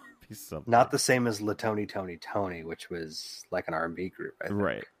something. Not the same as Latoni Tony, which was like an R&B group, I think.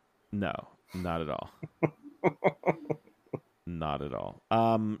 Right? No, not at all. Not at all.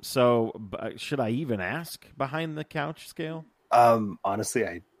 So should I even ask behind the couch scale? Honestly,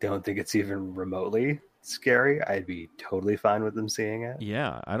 I don't think it's even remotely scary. I'd be totally fine with them seeing it.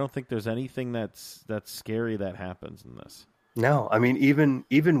 Yeah, I don't think there's anything that's scary that happens in this. No, I mean,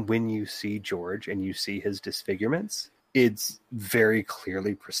 even when you see George and you see his disfigurements, it's very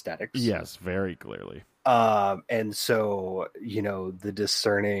clearly prosthetics. Yes, very clearly. And so, the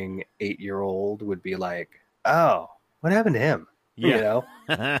discerning 8-year-old would be like, oh, what happened to him? Yeah.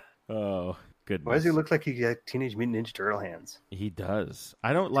 Oh, goodness. Why does he look like he got Teenage Mutant Ninja Turtle hands? He does.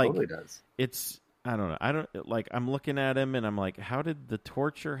 I don't Totally does. I don't know. I don't like, I'm looking at him and I'm like, how did the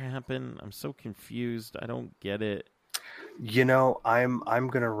torture happen? I'm so confused. I don't get it. I'm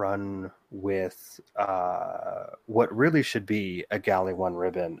gonna run with what really should be a Galley 1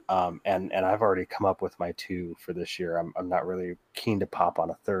 ribbon, and I've already come up with my 2 for this year. I'm not really keen to pop on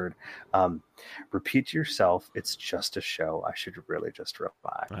a third. Repeat to yourself, it's just a show. I should really just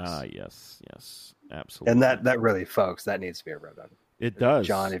relax. Yes, absolutely. And that really, folks, that needs to be a ribbon. It does,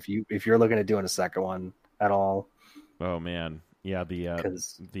 John. If you're looking at doing a second one at all, oh man, yeah.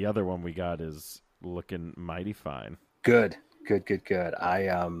 The other one we got is looking mighty fine. Good.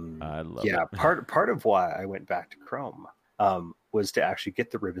 I love yeah, it. part of why I went back to Chrome was to actually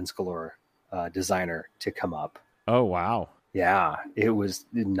get the Ribbons Galore designer to come up. Oh wow. Yeah, it was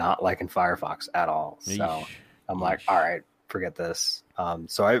not like in Firefox at all. So Eesh. I'm like, all right, forget this.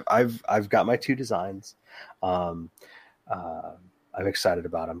 So I've got my 2 designs. I'm excited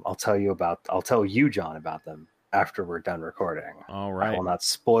about them. I'll tell you, John, about them after we're done recording. All right. I will not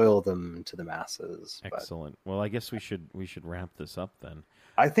spoil them to the masses. Excellent. Well, I guess we should wrap this up then.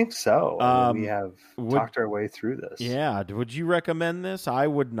 I think so. We have talked our way through this. Yeah. Would you recommend this? I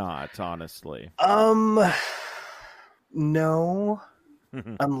would not, honestly. No.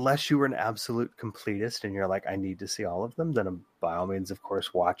 Unless you were an absolute completist and you're like, I need to see all of them, then by all means, of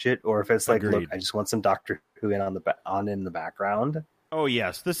course, watch it. Or if it's like, Agreed. look, I just want some Doctor Who in the background. Oh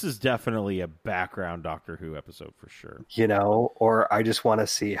yes, this is definitely a background Doctor Who episode for sure. Or I just want to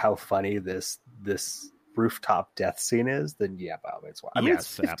see how funny this rooftop death scene is. Then yeah, by all means, watch. I mean,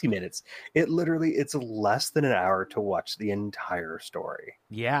 it's 50 minutes. It's less than an hour to watch the entire story.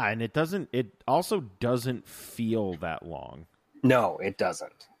 Yeah, and it also doesn't feel that long. No, it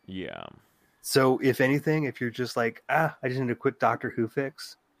doesn't. Yeah. So if anything, if you're just like, I just need a quick Doctor Who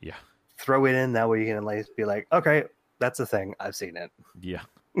fix. Yeah. Throw it in. That way you can at least be like, okay, that's a thing. I've seen it. Yeah.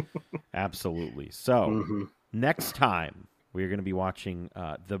 Absolutely. So next time we're going to be watching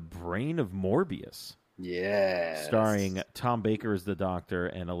The Brain of Morbius. Yeah. Starring Tom Baker as the Doctor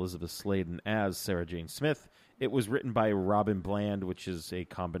and Elizabeth Sladen as Sarah Jane Smith. It was written by Robin Bland, which is a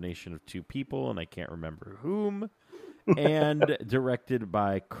combination of 2 people, and I can't remember whom. And directed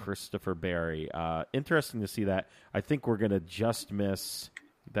by Christopher Barry. Interesting to see that. I think we're going to just miss.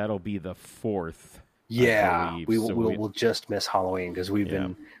 That'll be the 4th. Yeah, we'll just miss Halloween because we've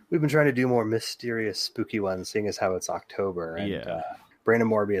been trying to do more mysterious, spooky ones, seeing as how it's October. And Brain of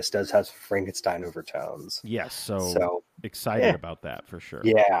Morbius does have Frankenstein overtones. Yes, so excited about that for sure.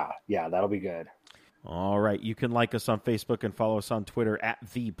 Yeah, that'll be good. All right. You can like us on Facebook and follow us on Twitter at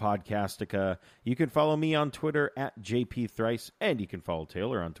The Podcastica. You can follow me on Twitter at JP Thrice, and you can follow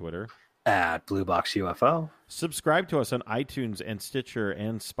Taylor on Twitter at Blue Box UFO. Subscribe to us on iTunes and Stitcher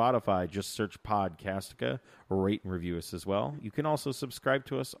and Spotify. Just search Podcastica, rate and review us as well. You can also subscribe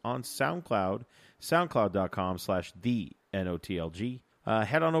to us on SoundCloud, soundcloud.com/TheNOTLG.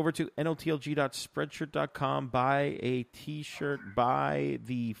 Head on over to notlg.spreadshirt.com. Buy a t-shirt. Buy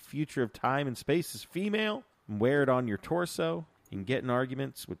The Future of Time and Space is Female. And wear it on your torso. And get in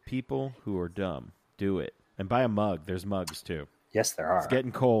arguments with people who are dumb. Do it. And buy a mug. There's mugs too. Yes, there are. It's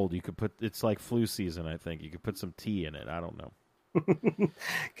getting cold. You could put, it's like flu season, I think. You could put some tea in it. I don't know.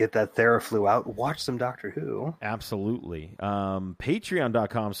 Get that Theraflu out. Watch some Doctor Who. Absolutely.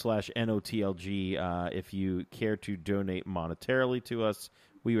 Patreon.com/NOTLG. If you care to donate monetarily to us,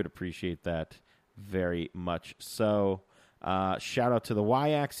 we would appreciate that very much. So, shout out to the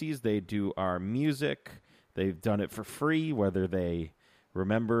Y-Axes. They do our music. They've done it for free, whether they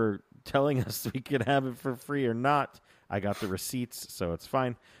remember telling us we could have it for free or not. I got the receipts, so it's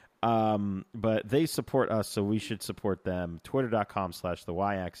fine. But they support us, so we should support them.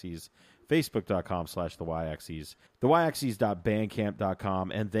 Twitter.com/the-Y-Axes, Facebook.com/the-Y-Axes,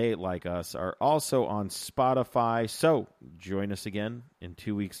 theyAxes.bandcamp.com, and they, like us, are also on Spotify. So join us again in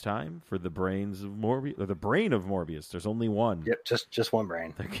 2 weeks' time for the brains of Morbius, or the brain of Morbius. There's only one. Yep, just one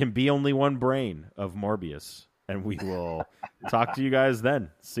brain. There can be only one brain of Morbius, and we will talk to you guys then.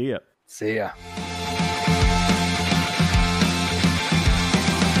 See ya. See ya.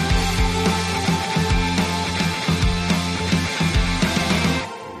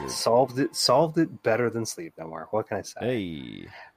 Solved it better than Sleep No More. What can I say? Hey.